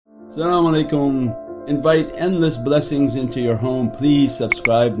As-salamu alaykum. Invite endless blessings into your home. Please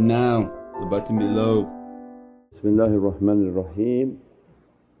subscribe now, the button below. Bismillahir Rahmanir Rahim.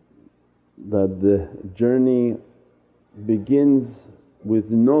 That the journey begins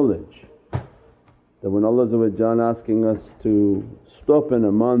with knowledge. That when Allah asking us to stop in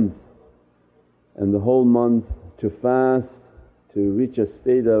a month and the whole month to fast, to reach a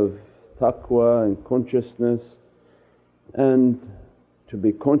state of taqwa and consciousness, and to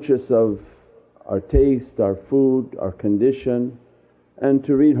be conscious of our taste, our food, our condition, and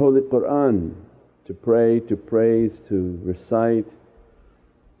to read Holy Qur'an, to pray, to praise, to recite.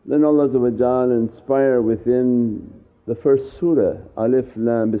 Then Allah inspire within the first surah, Alif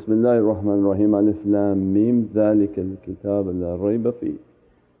Lam, Bismillahir Rahmanir Rahim, Alif Lam Mim, Dhalikal Kitab la Rayba Fi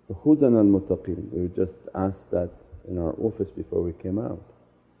Hudan al-Muttaqeen. We just asked that in our office before we came out.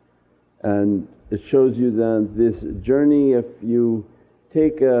 And it shows you that this journey, if you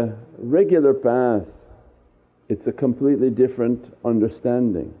take a regular path, it's a completely different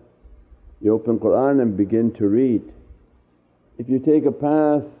understanding. You open Qur'an and begin to read. If you take a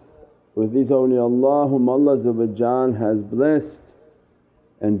path with these awliyaullah whom Allah has blessed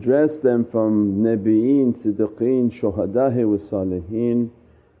and dressed them from Nabiyeen, Siddiqeen, Shuhada'i wa Saliheen,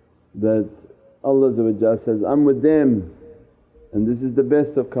 that Allah says, I'm with them and this is the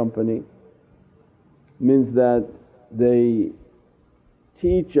best of company, means that they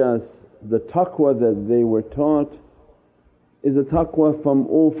teach us the taqwa that they were taught is a taqwa from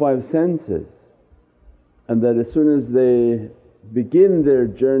all five senses, and that as soon as they begin their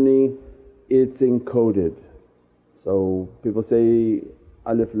journey it's encoded. So people say,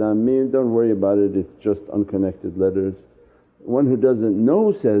 Alif Lam Mim, don't worry about it, it's just unconnected letters. One who doesn't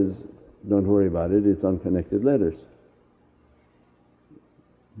know says, don't worry about it, it's unconnected letters.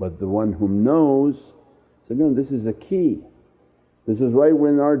 But the one who knows said, no, this is a key. This is right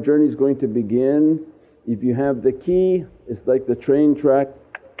when our journey is going to begin. If you have the key, it's like the train track,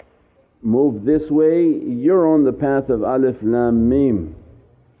 move this way, you're on the path of Alif Lam Mim.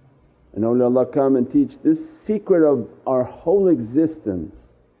 And awliyaullah come and teach this secret of our whole existence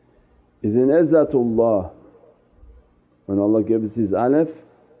is in Izzatullah. When Allah gives His Alif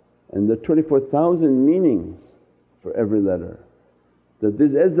and the 24,000 meanings for every letter, that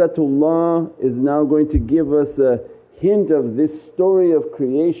this Izzatullah is now going to give us a hint of this story of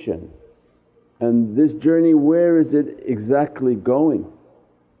creation and this journey, where is it exactly going.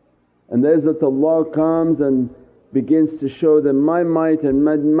 And the Izzatullah comes and begins to show that my might and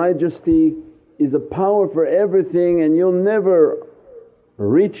my majesty is a power for everything and you'll never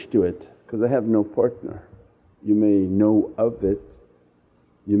reach to it because I have no partner. You may know of it,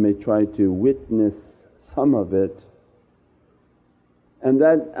 you may try to witness some of it, and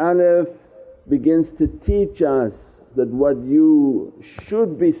that Alif begins to teach us that what you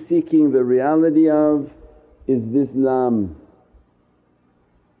should be seeking the reality of is this Lam.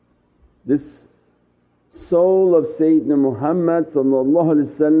 This soul of Sayyidina Muhammad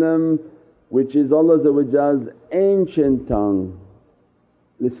which is Allah's ancient tongue,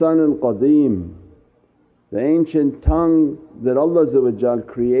 Lisan al-Qadeem, the ancient tongue that Allah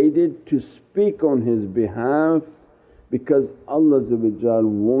created to speak on His behalf, because Allah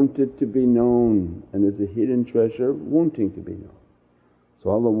wanted to be known and is a hidden treasure wanting to be known. So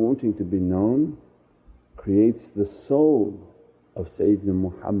Allah wanting to be known creates the soul of Sayyidina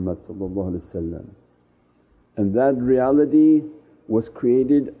Muhammad, and that reality was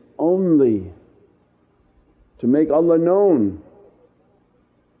created only to make Allah known.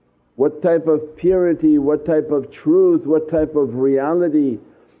 What type of purity, what type of truth, what type of reality.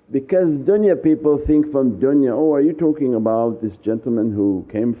 Because dunya people think from dunya, oh, are you talking about this gentleman who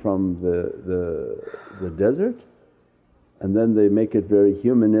came from the desert? And then they make it very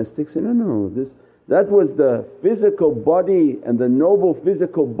humanistic, say, no, that was the physical body and the noble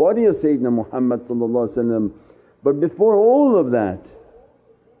physical body of Sayyidina Muhammad. But before all of that,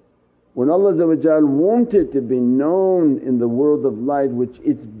 when Allah wanted to be known in the world of light, which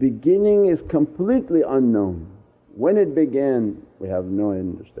its beginning is completely unknown, when it began we have no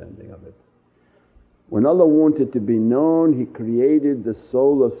understanding of it. When Allah wanted to be known, He created the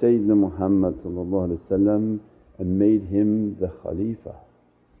soul of Sayyidina Muhammad and made him the Khalifa,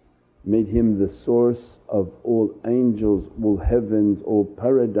 made him the source of all angels, all heavens, all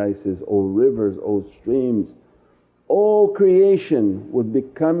paradises, all rivers, all streams. All creation would be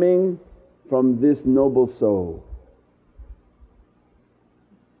coming from this noble soul.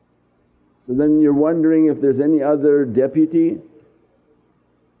 So then you're wondering if there's any other deputy,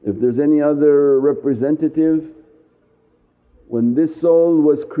 if there's any other representative, when this soul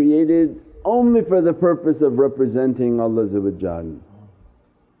was created only for the purpose of representing Allah.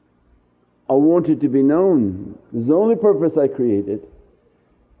 I want it to be known. This is the only purpose I created.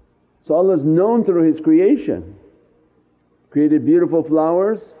 So Allah is known through His creation. Created beautiful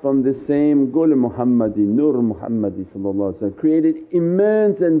flowers from this same Gul Muhammadi, Nur Muhammadi created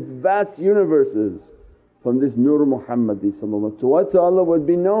immense and vast universes from this Nur Muhammadi. So what? So Allah would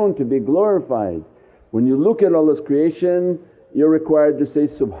be known, to be glorified. When you look at Allah's creation, you're required to say,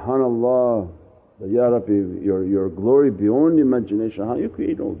 Subhanallah, Ya Rabbi, your glory beyond imagination, how you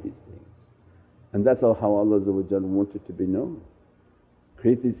create all these things. And that's how Allah wanted to be known.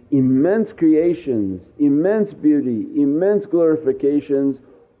 Create these immense creations, immense beauty, immense glorifications,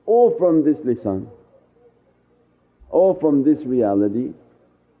 all from this lisan, all from this reality.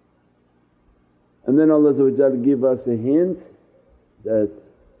 And then Allah give us a hint that,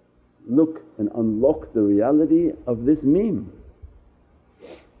 look and unlock the reality of this meme.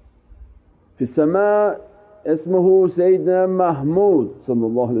 Fi sama ismuhu Sayyidina Mahmud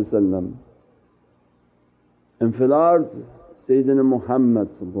and fil ard Sayyidina Muhammad,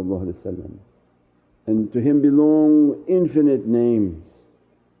 and to him belong infinite names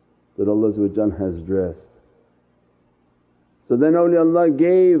that Allah has dressed. So then awliyaullah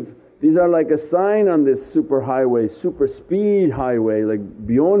gave, these are like a sign on this super highway, super speed highway, like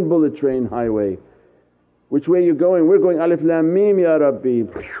beyond bullet train highway. Which way you going? We're going Alif Lam Mim Ya Rabbi,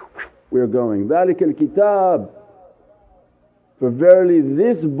 we're going. Dhalikal kitab, for verily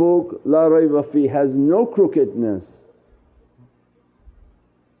this book la rayba fi, has no crookedness.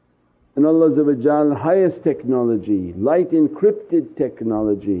 And Allah's highest technology, light encrypted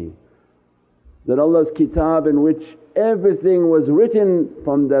technology, that Allah's kitab in which everything was written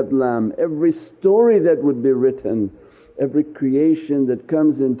from that lamb, every story that would be written, every creation that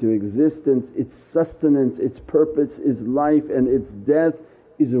comes into existence, its sustenance, its purpose, its life and its death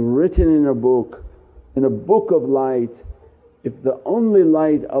is written in a book of light. If the only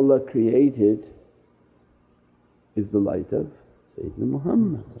light Allah created is the light of Sayyidina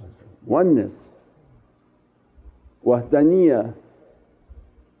Muhammad, oneness, wahdaniyah.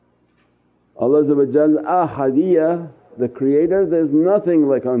 Allah ahadiyah, the creator, there's nothing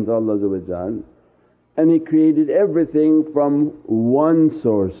like unto Allah, and He created everything from one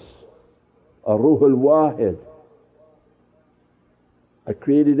source, ar-Ruhul Wahid. I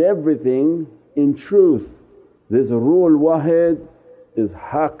created everything in truth. This Ruhul Wahid is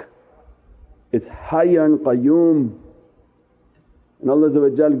haqq, it's hayyan qayyum. And Allah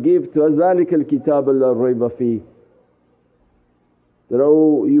gave to us, dhalikal kitab la rayba fi, that,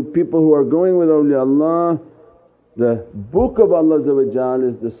 oh you people who are going with awliyaullah, the book of Allah is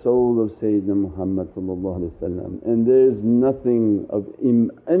the soul of Sayyidina Muhammad, and there's nothing of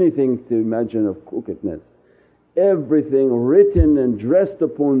anything to imagine of crookedness. Everything written and dressed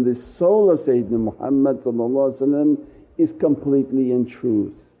upon this soul of Sayyidina Muhammad is completely in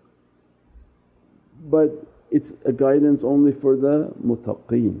truth. But it's a guidance only for the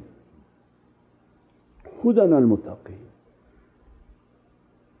muttaqeen. Hudan al-muttaqeen.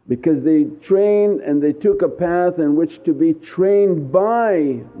 Because they trained and they took a path in which to be trained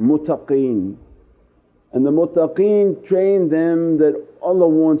by muttaqeen. And the muttaqeen trained them that Allah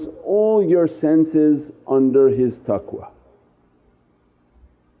wants all your senses under His taqwa.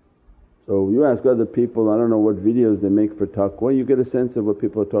 So you ask other people, I don't know what videos they make for taqwa, you get a sense of what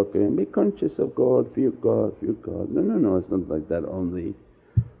people are talking about. Be conscious of God, fear God, fear God. No, it's not like that only.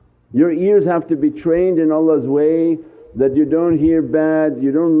 Your ears have to be trained in Allah's way, that you don't hear bad,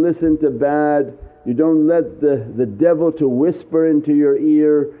 you don't listen to bad, you don't let the devil to whisper into your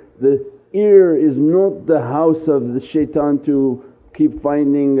ear. The ear is not the house of the shaitan to keep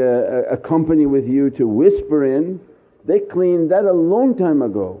finding a company with you to whisper in. They cleaned that a long time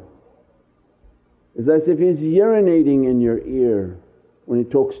ago. It's as if he's urinating in your ear when he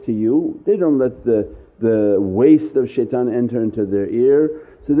talks to you. They don't let the waste of shaitan enter into their ear.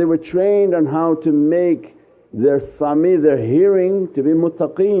 So they were trained on how to make their sami, their hearing, to be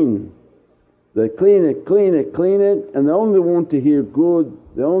muttaqeen. They clean it and they only want to hear good,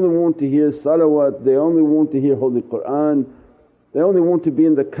 they only want to hear salawat, they only want to hear Holy Qur'an, they only want to be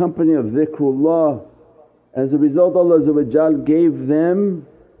in the company of dhikrullah. As a result Allah gave them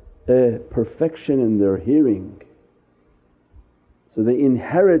a perfection in their hearing. So they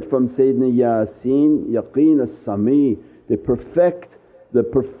inherit from Sayyidina Yasin yaqeen as-sami, they perfect the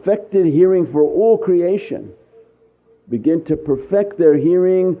perfected hearing for all creation. Begin to perfect their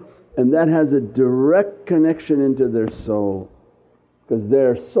hearing, and that has a direct connection into their soul, because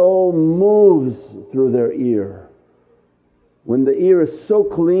their soul moves through their ear. When the ear is so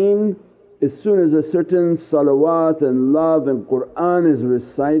clean, as soon as a certain salawat and love and Qur'an is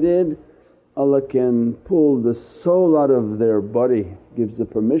recited, Allah can pull the soul out of their body, gives the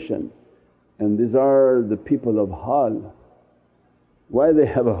permission. and these are the people of hal. Why they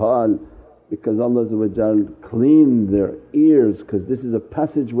have a hal? Because Allah cleaned their ears, because this is a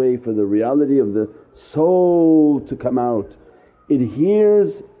passageway for the reality of the soul to come out. It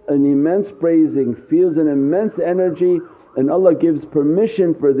hears an immense praising, feels an immense energy, and Allah gives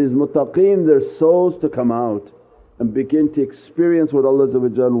permission for these muttaqeen, their souls to come out and begin to experience what Allah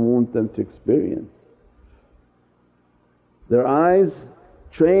wants them to experience. Their eyes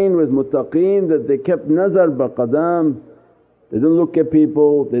trained with muttaqeen that they kept nazar baqadam. They don't look at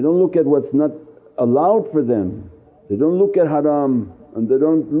people, they don't look at what's not allowed for them, they don't look at haram, and they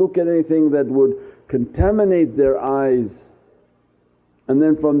don't look at anything that would contaminate their eyes, and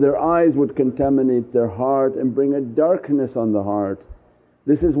then from their eyes would contaminate their heart and bring a darkness on the heart.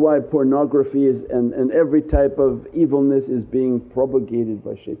 This is why pornography is and every type of evilness is being propagated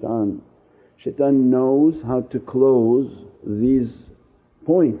by shaitan. Shaitan knows how to close these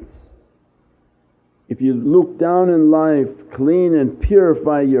points. If you look down in life, clean and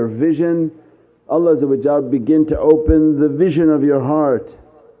purify your vision, Allah begin to open the vision of your heart,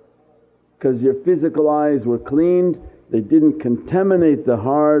 because your physical eyes were cleaned, they didn't contaminate the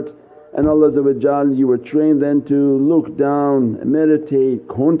heart, and Allah you were trained then to look down, meditate,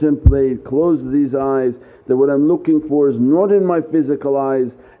 contemplate, close these eyes, that what I'm looking for is not in my physical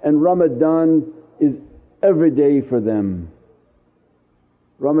eyes. And Ramadan is every day for them.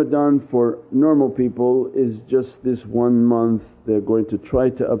 Ramadan for normal people is just this 1 month, they're going to try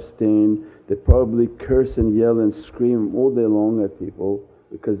to abstain, they probably curse and yell and scream all day long at people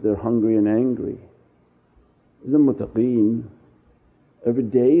because they're hungry and angry. The muttaqeen, every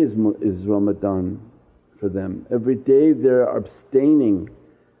day is Ramadan for them, every day they're abstaining.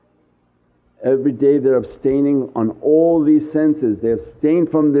 Every day they're abstaining on all these senses, they abstain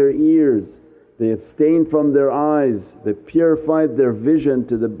from their ears, they abstain from their eyes, they purified their vision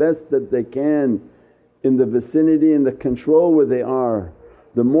to the best that they can in the vicinity and the control where they are.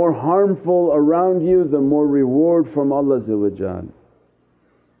 The more harmful around you, the more reward from Allah.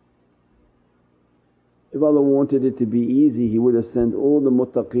 If Allah wanted it to be easy, He would have sent all the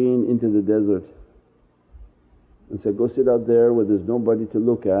muttaqeen into the desert and said, go sit out there where there's nobody to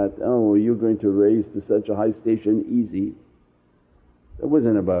look at. Oh, you're going to raise to such a high station easy. That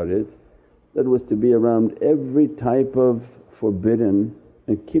wasn't about it. That was to be around every type of forbidden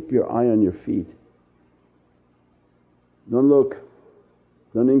and keep your eye on your feet. Don't look,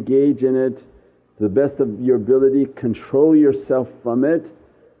 don't engage in it to the best of your ability, control yourself from it.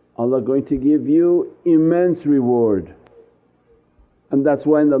 Allah going to give you immense reward. And that's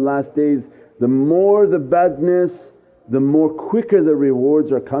why in the last days, the more the badness, the more quicker the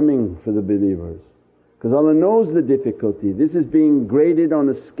rewards are coming for the believers. Because Allah knows the difficulty, this is being graded on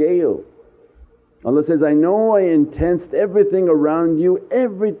a scale. Allah says, I know I intensed everything around you,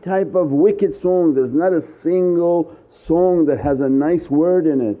 every type of wicked song, there's not a single song that has a nice word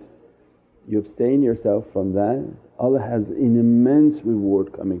in it. You abstain yourself from that, Allah has an immense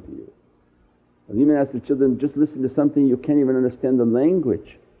reward coming to you. I even ask the children, just listen to something you can't even understand the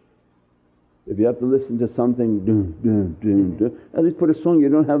language. If you have to listen to something, dun, dun, dun, dun, at least put a song you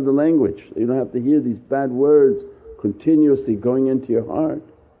don't have the language, you don't have to hear these bad words continuously going into your heart.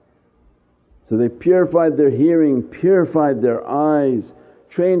 So they purified their hearing, purified their eyes,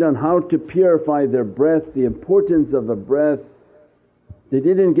 trained on how to purify their breath, the importance of a breath. They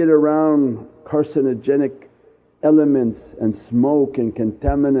didn't get around carcinogenic elements and smoke and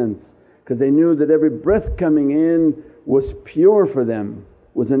contaminants, because they knew that every breath coming in was pure for them,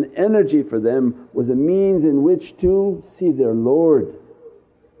 was an energy for them, was a means in which to see their Lord.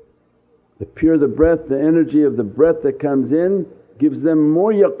 The pure the breath, the energy of the breath that comes in gives them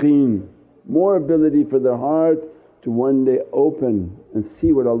more yaqeen, more ability for their heart to one day open and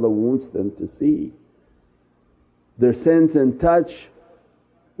see what Allah wants them to see. Their sense and touch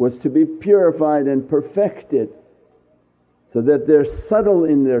was to be purified and perfected so that they're subtle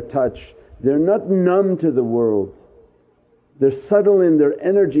in their touch, they're not numb to the world. They're subtle in their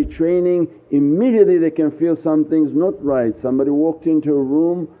energy training, immediately they can feel something's not right. Somebody walked into a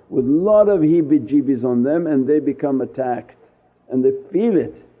room with a lot of heebie-jeebies on them and they become attacked and they feel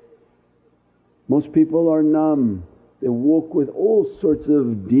it. Most people are numb, they walk with all sorts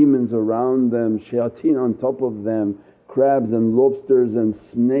of demons around them, shayateen on top of them, crabs and lobsters and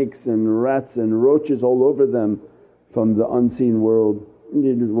snakes and rats and roaches all over them from the unseen world, and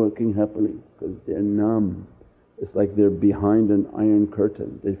they're just walking happily because they're numb. It's like they're behind an iron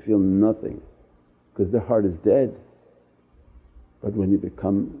curtain, they feel nothing because their heart is dead. But when you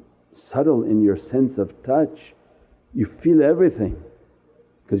become subtle in your sense of touch, you feel everything.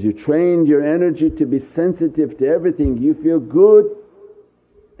 Because you trained your energy to be sensitive to everything, you feel good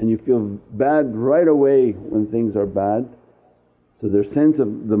and you feel bad right away when things are bad. So their sense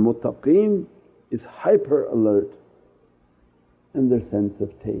of the muttaqeen is hyper alert, and their sense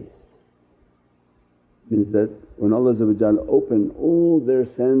of taste means that when Allah open all their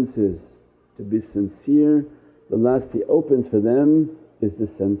senses to be sincere, the last He opens for them is the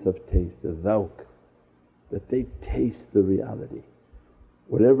sense of taste, the dhawq, that they taste the reality.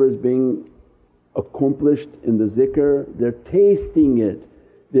 Whatever is being accomplished in the zikr, they're tasting it,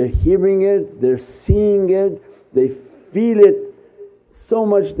 they're hearing it, they're seeing it, they feel it so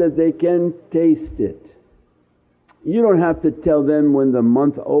much that they can taste it. You don't have to tell them when the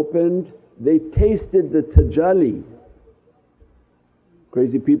month opened, they tasted the tajalli.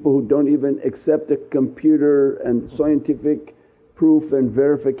 Crazy people who don't even accept a computer and scientific proof and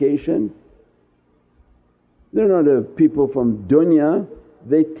verification. They're not a people from dunya,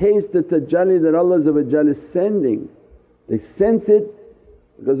 they taste the tajalli that Allah is sending. They sense it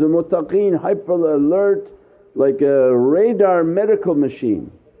because the muttaqeen hyper alert like a radar medical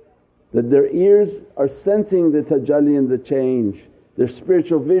machine, that their ears are sensing the tajalli and the change. Their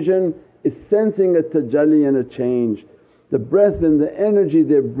spiritual vision is sensing a tajalli and a change. The breath and the energy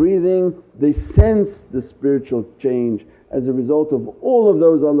they're breathing, they sense the spiritual change. As a result of all of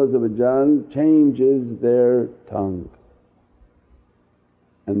those, Allah changes their tongue,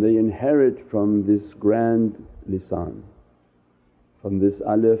 and they inherit from this grand lisan, from this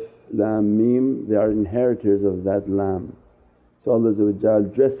alif, lam, mim, they are inheritors of that lam. So Allah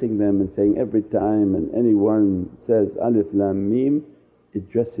dressing them and saying, every time and anyone says alif, lam, mim, it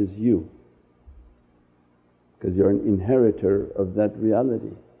dresses you because you're an inheritor of that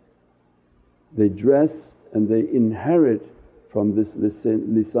reality. They dress and they inherit from this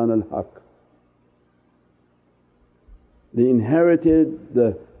lisan al-haq. They inherited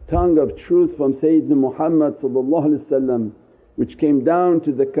the tongue of truth from Sayyidina Muhammad which came down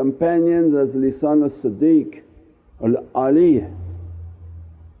to the companions as lisan al-Siddiq al-Ali.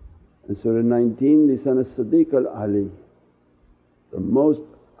 In Surah 19, lisan al-Siddiq al-Ali, the most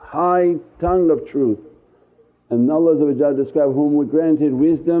high tongue of truth. And Allah described, whom we granted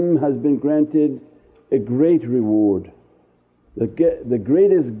wisdom has been granted a great reward. The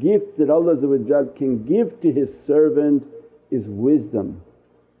greatest gift that Allah can give to His servant is wisdom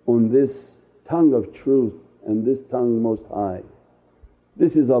on this tongue of truth and this tongue most high.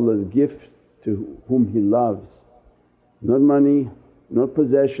 This is Allah's gift to whom He loves, not money, not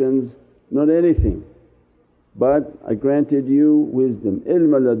possessions, not anything. But I granted you wisdom,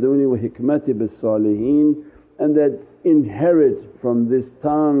 ilma laduni wa hikmati bis salihin, and that inherit from this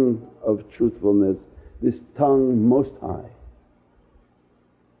tongue of truthfulness, this tongue most high.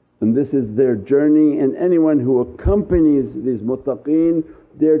 And this is their journey, and anyone who accompanies these muttaqeen,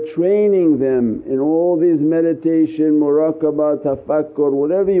 they're training them in all these meditation, muraqabah, tafakkur,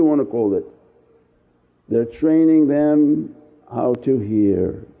 whatever you want to call it. They're training them how to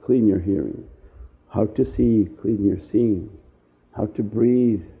hear, clean your hearing, how to see, clean your seeing, how to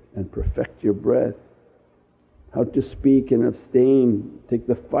breathe and perfect your breath, how to speak and abstain, take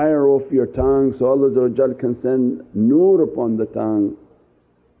the fire off your tongue so Allah can send nur upon the tongue.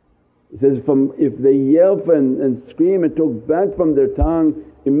 It says, if they yell and scream and talk bad from their tongue,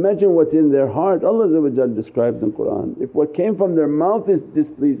 imagine what's in their heart. Allah describes in Qur'an, if what came from their mouth is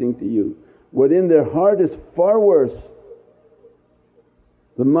displeasing to you, what in their heart is far worse.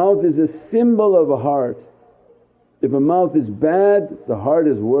 The mouth is a symbol of a heart. If a mouth is bad, the heart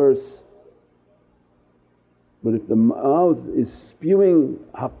is worse. But if the mouth is spewing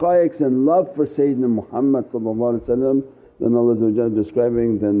haqqaiqs and love for Sayyidina Muhammad, then Allah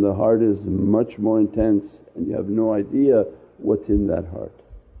describing, then the heart is much more intense and you have no idea what's in that heart.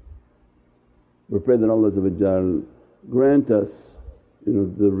 We pray that Allah grant us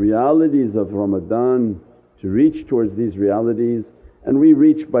the realities of Ramadan, to reach towards these realities, and we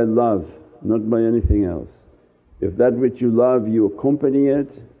reach by love, not by anything else. If that which you love you accompany it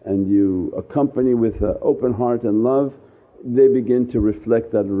and you accompany with an open heart and love, they begin to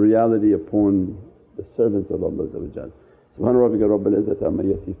reflect that reality upon the servants of Allah. Subhana rabbika rabbil izzati amma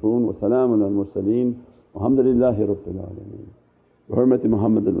yasifoon wa salaamun al mursaleen walhamdulillahi rabbil alameen. Bi hurmati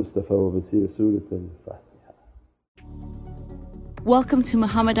Muhammad al-Mustafa wa basir Surat al-Fatiha. Welcome to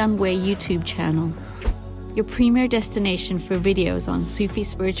Muhammadan Way YouTube channel, your premier destination for videos on Sufi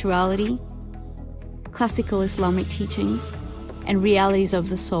spirituality, classical Islamic teachings and realities of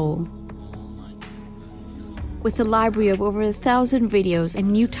the soul. With a library of over 1,000 videos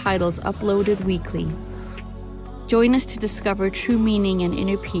and new titles uploaded weekly. Join us to discover true meaning and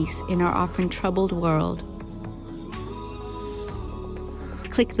inner peace in our often troubled world.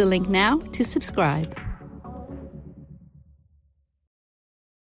 Click the link now to subscribe.